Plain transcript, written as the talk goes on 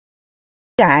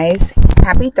Guys,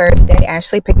 happy Thursday.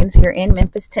 Ashley Pickens here in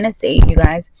Memphis, Tennessee. You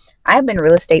guys, I've been in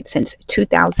real estate since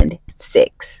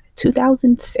 2006,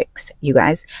 you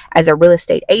guys, as a real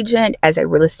estate agent, as a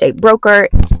real estate broker,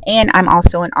 and I'm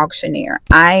also an auctioneer.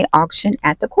 I auction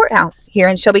at the courthouse here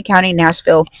in Shelby County,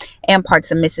 Nashville, and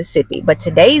parts of Mississippi. But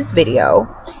today's video,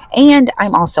 and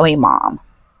I'm also a mom,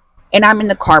 and I'm in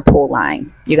the carpool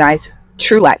line, you guys.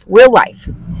 True life, real life.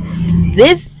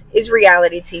 This is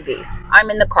reality TV. I'm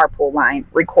in the carpool line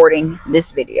recording this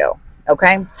video.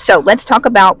 Okay, so let's talk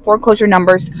about foreclosure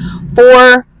numbers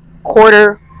for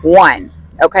quarter one.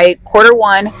 Okay, quarter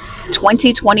one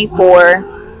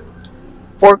 2024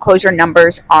 foreclosure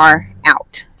numbers are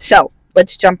out. So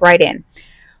let's jump right in.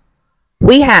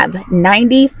 We have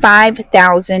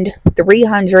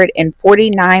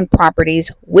 95,349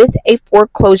 properties with a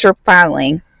foreclosure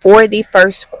filing for the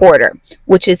first quarter,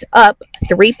 which is up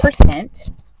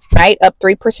 3%, right? Up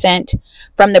 3%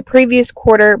 from the previous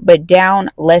quarter, but down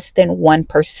less than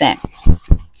 1%.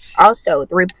 Also,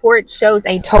 the report shows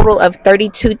a total of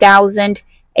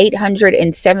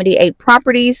 32,878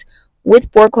 properties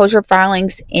with foreclosure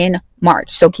filings in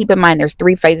March. So keep in mind, there's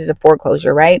 3 phases of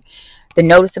foreclosure, right? The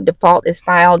notice of default is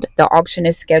filed, the auction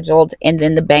is scheduled, and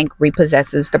then the bank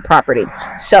repossesses the property.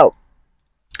 So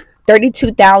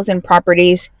 32,000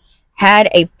 properties had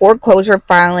a foreclosure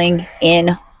filing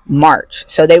in March.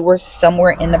 So they were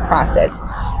somewhere in the process.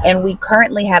 And we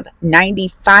currently have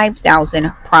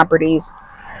 95,000 properties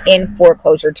in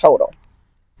foreclosure total.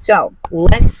 So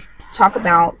let's talk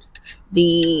about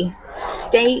the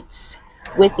states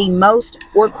with the most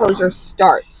foreclosure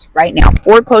starts right now.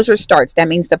 Foreclosure starts, that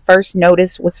means the first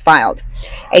notice was filed.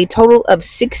 A total of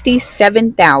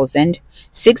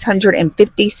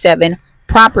 67,657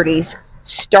 properties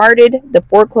started the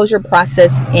foreclosure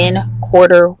process in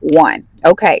quarter one.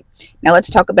 Okay, now let's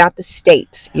talk about the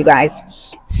states, you guys.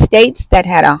 States that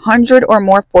had 100 or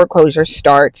more foreclosure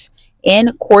starts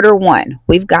in quarter one.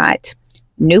 We've got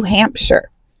New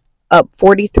Hampshire up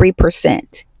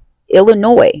 43%,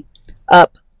 Illinois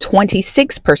up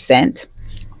 26%,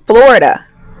 Florida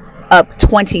up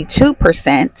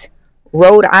 22%,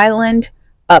 Rhode Island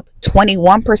up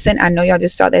 21%. I know y'all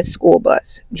just saw that school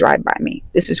bus drive by me.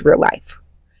 This is real life.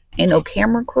 Ain't no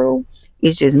camera crew.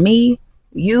 It's just me,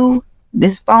 you,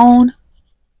 this phone,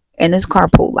 and this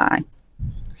carpool line.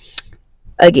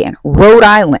 Again, Rhode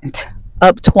Island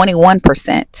up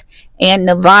 21% and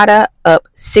Nevada up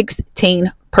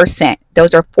 16%.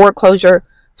 Those are foreclosure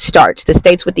starts, the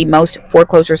states with the most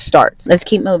foreclosure starts. Let's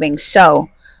keep moving. So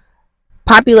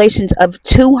populations of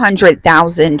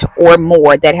 200,000 or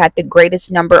more that had the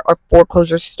greatest number of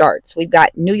foreclosure starts. We've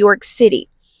got New York City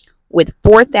with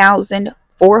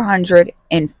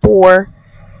 4,404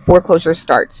 foreclosure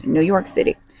starts. New York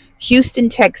City. Houston,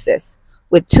 Texas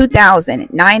with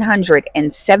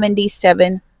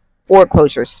 2,977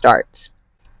 foreclosure starts.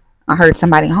 I heard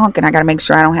somebody honking. I got to make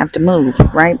sure I don't have to move,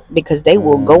 right? Because they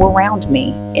will go around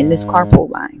me in this carpool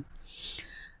line.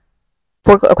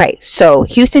 Okay, so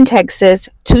Houston, Texas,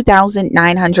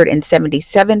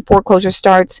 2,977 foreclosure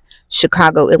starts.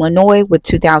 Chicago, Illinois with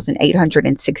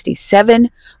 2,867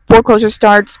 foreclosure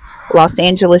starts. Los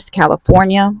Angeles,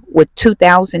 California with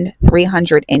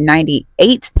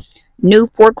 2,398 new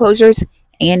foreclosures.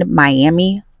 And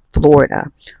Miami,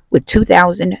 Florida with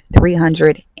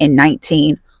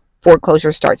 2,319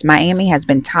 foreclosure starts. Miami has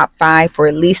been top 5 for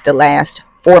at least the last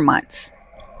 4 months.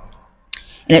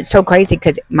 And it's so crazy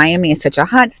because Miami is such a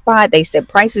hot spot. They said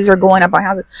prices are going up on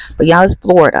houses. But y'all, it's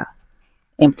Florida.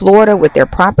 In Florida, with their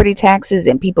property taxes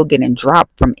and people getting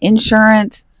dropped from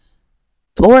insurance.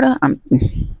 Florida.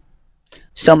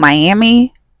 So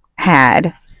Miami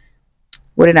had,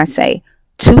 what did I say?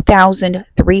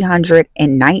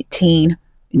 2,319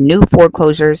 new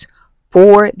foreclosures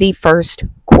for the first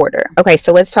quarter. Okay,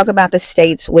 so let's talk about the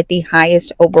states with the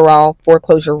highest overall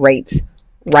foreclosure rates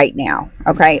right now.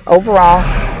 Okay, overall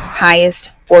highest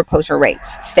foreclosure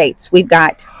rates states. We've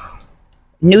got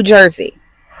New Jersey,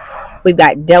 we've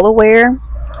got Delaware,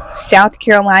 South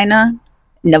Carolina,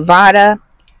 Nevada,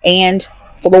 and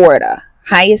Florida.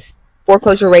 Highest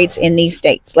foreclosure rates in these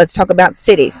states. Let's talk about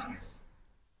cities.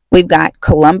 We've got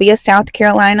Columbia, South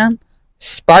Carolina,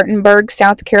 Spartanburg,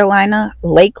 South Carolina,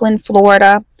 Lakeland,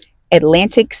 Florida,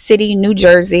 Atlantic City, New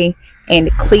Jersey, and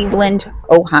Cleveland,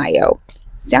 Ohio.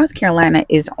 South Carolina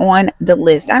is on the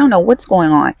list. I don't know what's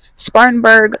going on.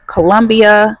 Spartanburg,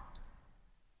 Columbia,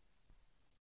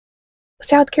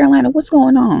 South Carolina, what's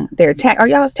going on there? Are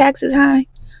y'all's taxes high?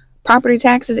 Property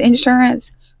taxes,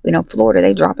 insurance? We know Florida,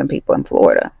 they dropping people in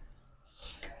Florida.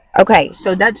 Okay,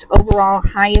 so that's overall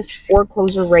highest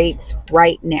foreclosure rates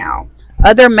right now.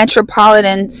 Other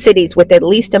metropolitan cities with at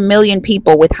least 1 million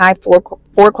people with high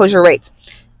foreclosure rates.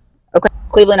 Okay.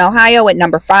 Cleveland, Ohio at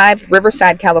number 5.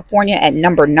 Riverside, California at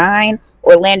number 9.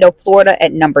 Orlando, Florida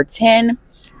at number 10.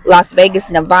 Las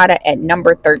Vegas, Nevada at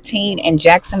number 13. And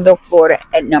Jacksonville, Florida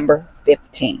at number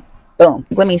 15. Boom.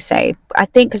 Let me say, I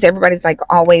think because everybody's like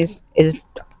always,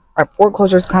 are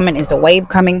foreclosures coming? Is the wave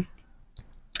coming?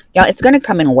 Y'all, it's going to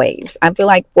come in waves. I feel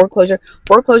like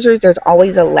foreclosures, there's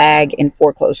always a lag in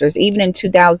foreclosures. Even in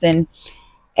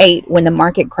 2008, when the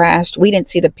market crashed, we didn't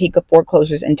see the peak of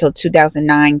foreclosures until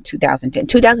 2009, 2010.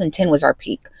 2010 was our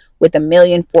peak with 1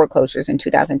 million foreclosures in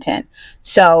 2010.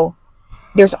 So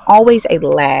there's always a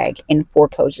lag in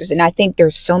foreclosures. And I think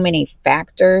there's so many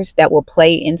factors that will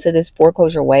play into this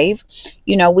foreclosure wave.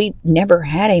 You know, we never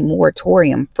had a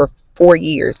moratorium for 4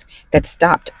 years that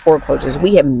stopped foreclosures.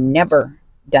 We have never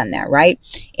done that, right?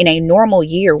 In a normal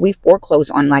year, we foreclose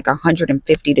on like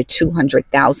 150 to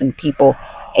 200,000 people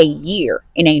a year.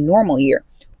 In a normal year,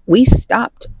 we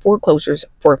stopped foreclosures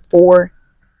for 4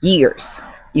 years,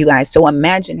 you guys. So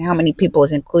imagine how many people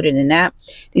is included in that.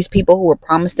 These people who were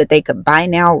promised that they could buy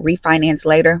now, refinance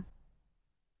later.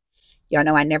 Y'all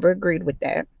know I never agreed with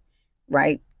that,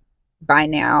 right? Buy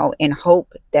now and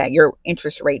hope that your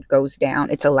interest rate goes down.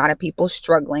 It's a lot of people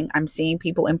struggling. I'm seeing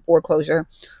people in foreclosure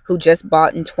who just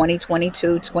bought in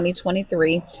 2022,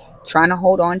 2023, trying to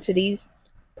hold on to these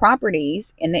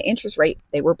properties, and the interest rate,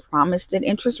 they were promised that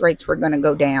interest rates were going to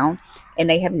go down, and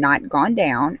they have not gone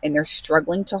down, and they're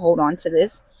struggling to hold on to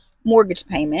this mortgage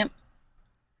payment.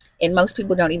 And most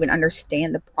people don't even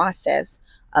understand the process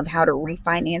of how to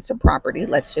refinance a property.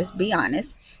 Let's just be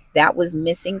honest. That was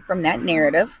missing from that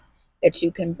narrative, that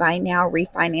you can buy now,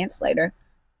 refinance later.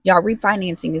 Y'all,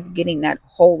 refinancing is getting that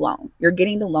whole loan. You're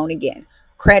getting the loan again.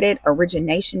 Credit,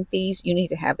 origination fees. You need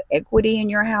to have equity in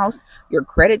your house. Your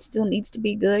credit still needs to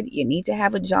be good. You need to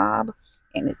have a job.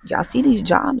 And y'all see these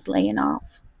jobs laying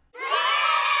off.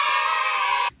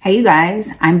 Hey, you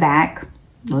guys, I'm back.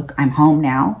 Look, I'm home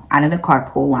now, out of the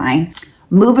carpool line.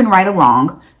 Moving right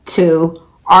along to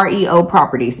REO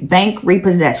properties, bank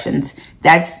repossessions.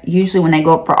 That's usually when they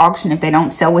go up for auction. If they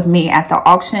don't sell with me at the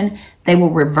auction, they will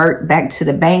revert back to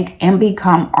the bank and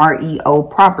become REO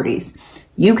properties.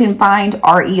 You can find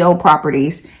REO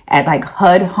properties at like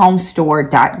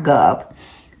HUDhomestore.gov,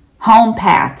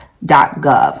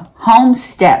 homepath.gov,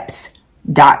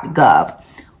 homesteps.gov.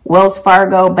 Wells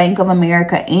Fargo, Bank of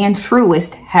America, and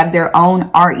Truist have their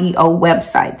own REO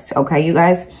websites. Okay, you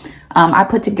guys? I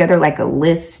put together like a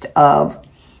list of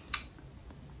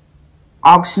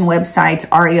auction websites,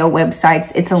 REO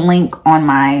websites. It's a link on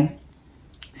my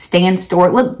Stan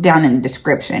store. Look down in the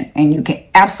description, and you can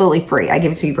absolutely free. I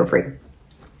give it to you for free.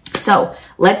 So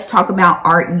let's talk about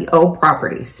REO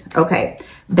properties. Okay,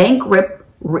 bank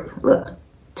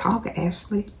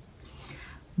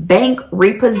Bank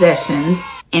repossessions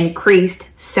increased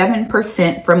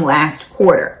 7% from last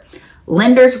quarter.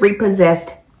 Lenders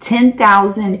repossessed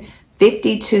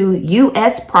 10,052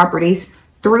 U.S. properties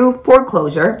through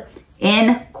foreclosure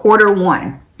in quarter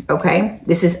 1. Okay,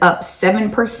 this is up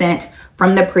 7%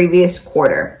 from the previous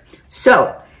quarter.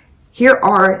 So here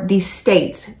are the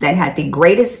states that had the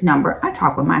greatest number. I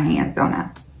talk with my hands, don't I?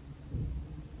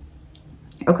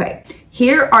 Okay,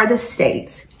 here are the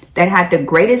states that had the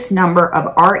greatest number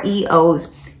of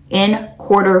REOs in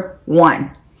quarter 1.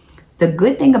 The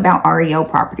good thing about REO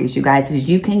properties, you guys, is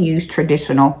you can use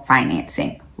traditional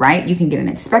financing, right? You can get an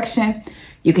inspection.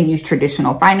 You can use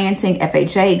traditional financing,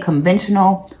 FHA,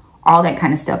 conventional, all that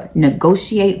kind of stuff.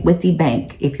 Negotiate with the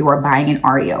bank if you are buying an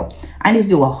REO. I need to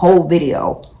do a whole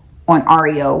video on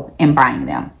REO and buying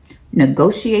them.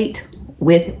 Negotiate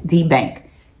with the bank.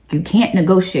 You can't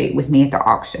negotiate with me at the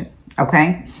auction,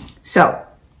 okay? So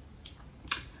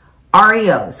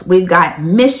REOs, we've got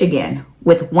Michigan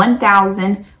with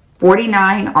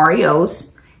 1,049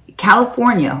 REOs,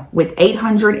 California with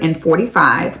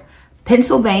 845,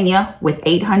 Pennsylvania with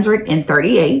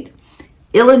 838,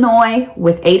 Illinois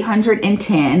with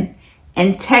 810,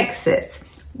 and Texas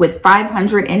with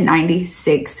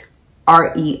 596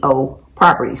 REO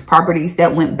properties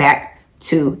that went back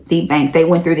to the bank. They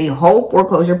went through the whole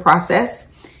foreclosure process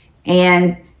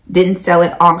and didn't sell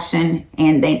at auction,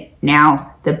 and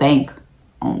now the bank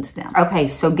owns them. Okay,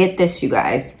 so get this, you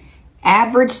guys.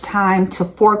 Average time to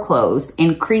foreclose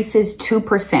increases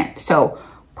 2%. So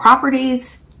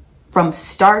properties from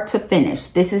start to finish,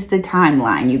 this is the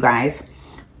timeline, you guys.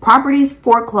 Properties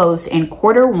foreclosed in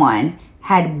quarter 1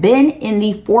 had been in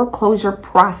the foreclosure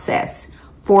process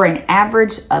for an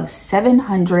average of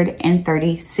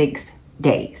 736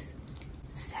 days.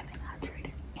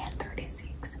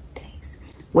 736 days.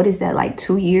 What is that, like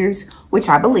 2 years? which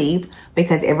I believe,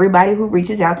 because everybody who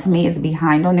reaches out to me is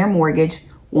behind on their mortgage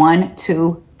 1,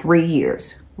 2, 3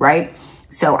 years, right?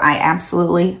 So I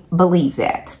absolutely believe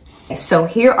that. So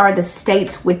here are the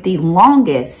states with the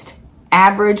longest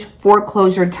average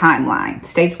foreclosure timeline.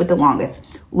 States with the longest.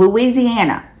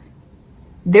 Louisiana,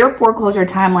 their foreclosure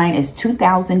timeline is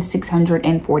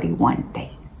 2,641 days.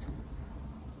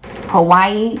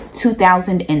 Hawaii,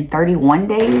 2,031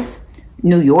 days.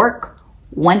 New York,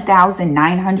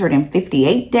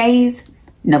 1,958 days.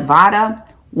 Nevada,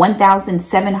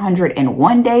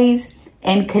 1,701 days.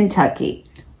 And Kentucky,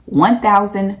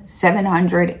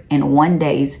 1,701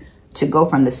 days to go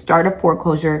from the start of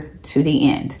foreclosure to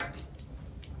the end.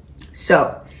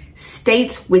 So,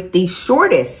 states with the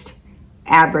shortest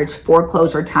average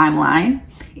foreclosure timeline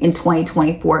in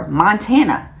 2024,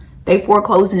 Montana. They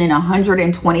foreclosing in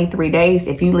 123 days.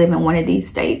 If you live in one of these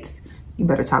states, you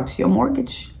better talk to your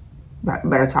mortgage.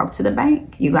 Better talk to the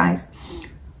bank, you guys.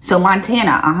 So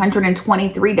Montana,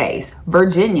 123 days.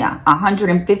 Virginia,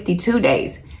 152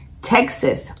 days.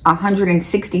 Texas,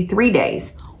 163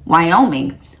 days.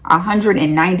 Wyoming,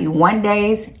 191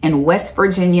 days. And West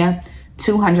Virginia,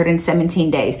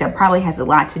 217 days. That probably has a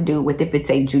lot to do with if it's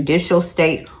a judicial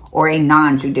state or a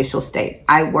non-judicial state.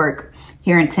 I work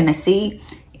here in Tennessee,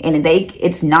 and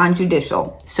it's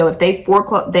non-judicial. So if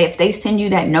they send you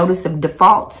that notice of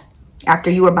default after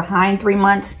you were behind 3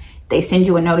 months, they send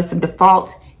you a notice of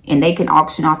default and they can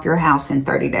auction off your house in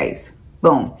 30 days.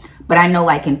 Boom. But I know,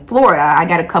 like in Florida, I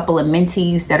got a couple of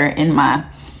mentees that are in my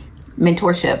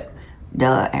mentorship.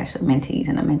 Actually mentees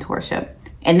in the mentorship.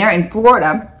 And they're in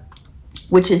Florida,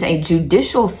 which is a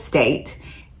judicial state.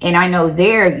 And I know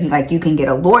there, like, you can get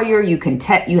a lawyer, you can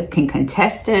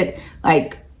contest it.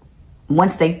 Like,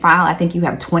 once they file, I think you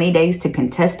have 20 days to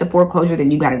contest the foreclosure,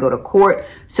 then you got to go to court.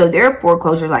 So their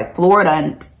foreclosure, like Florida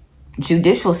and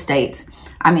judicial states,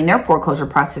 I mean, their foreclosure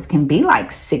process can be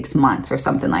like 6 months or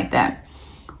something like that.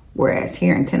 Whereas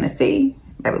here in Tennessee,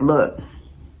 look,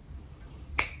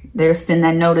 they'll send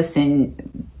that notice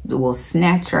and will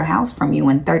snatch your house from you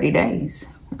in 30 days,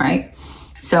 right?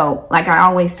 So like I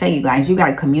always say, you guys, you got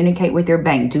to communicate with your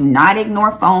bank. Do not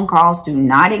ignore phone calls. Do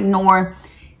not ignore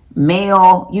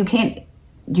mail. You can't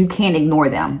ignore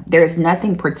them. There's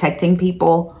nothing protecting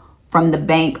people from the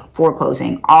bank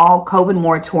foreclosing. All COVID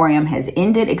moratorium has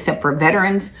ended except for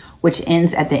veterans, which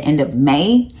ends at the end of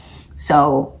May.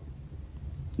 So,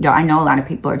 I know a lot of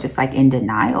people are just like in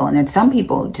denial, and then some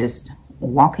people just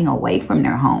walking away from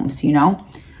their homes,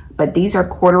 but these are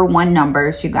Q1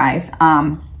 numbers, you guys.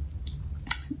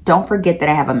 Don't forget that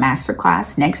I have a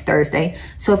masterclass next Thursday.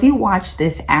 So if you watch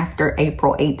this after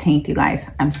April 18th, you guys,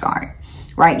 I'm sorry,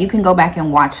 right? You can go back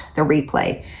and watch the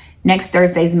replay. Next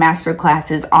Thursday's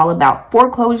masterclass is all about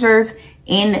foreclosures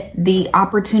and the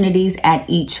opportunities at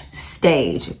each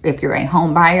stage. If you're a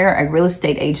home buyer, a real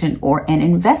estate agent, or an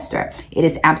investor, it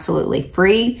is absolutely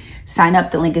free. Sign up.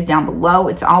 The link is down below.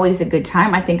 It's always a good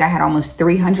time. I think I had almost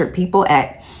 300 people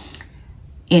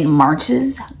in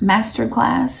March's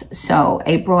masterclass. So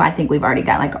April, I think we've already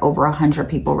got like over 100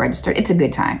 people registered. It's a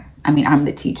good time. I mean, I'm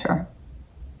the teacher.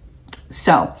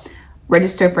 So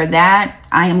register for that.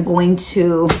 I am going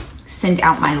to send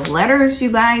out my letters, you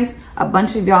guys. A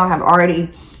bunch of y'all have already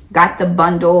got the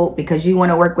bundle because you want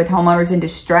to work with homeowners in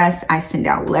distress. I send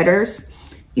out letters,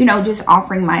 just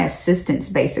offering my assistance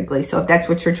basically. So if that's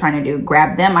what you're trying to do,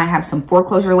 grab them. I have some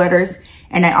foreclosure letters,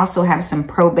 and I also have some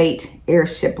probate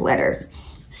heirship letters.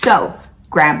 So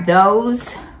grab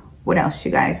those. What else,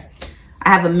 you guys?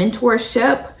 I have a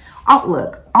mentorship. Oh,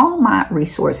 look, all my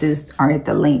resources are in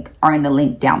the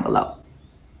link down below.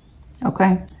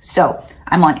 Okay. So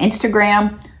I'm on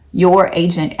Instagram, Your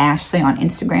Agent Ashley on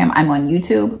Instagram. I'm on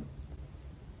YouTube.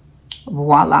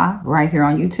 Voila, right here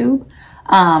on YouTube.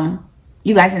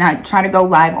 You guys, and I try to go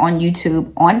live on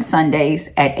YouTube on Sundays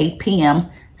at 8 p.m.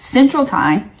 Central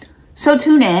Time. So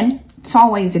tune in. It's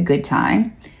always a good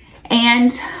time.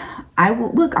 And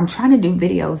I'm trying to do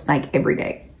videos like every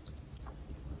day.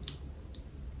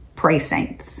 Pray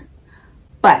saints.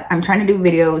 But I'm trying to do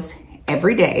videos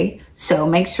every day. So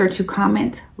make sure to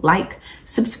comment, like,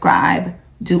 subscribe,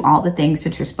 do all the things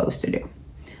that you're supposed to do.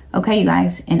 Okay, you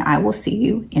guys, and I will see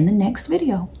you in the next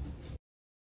video.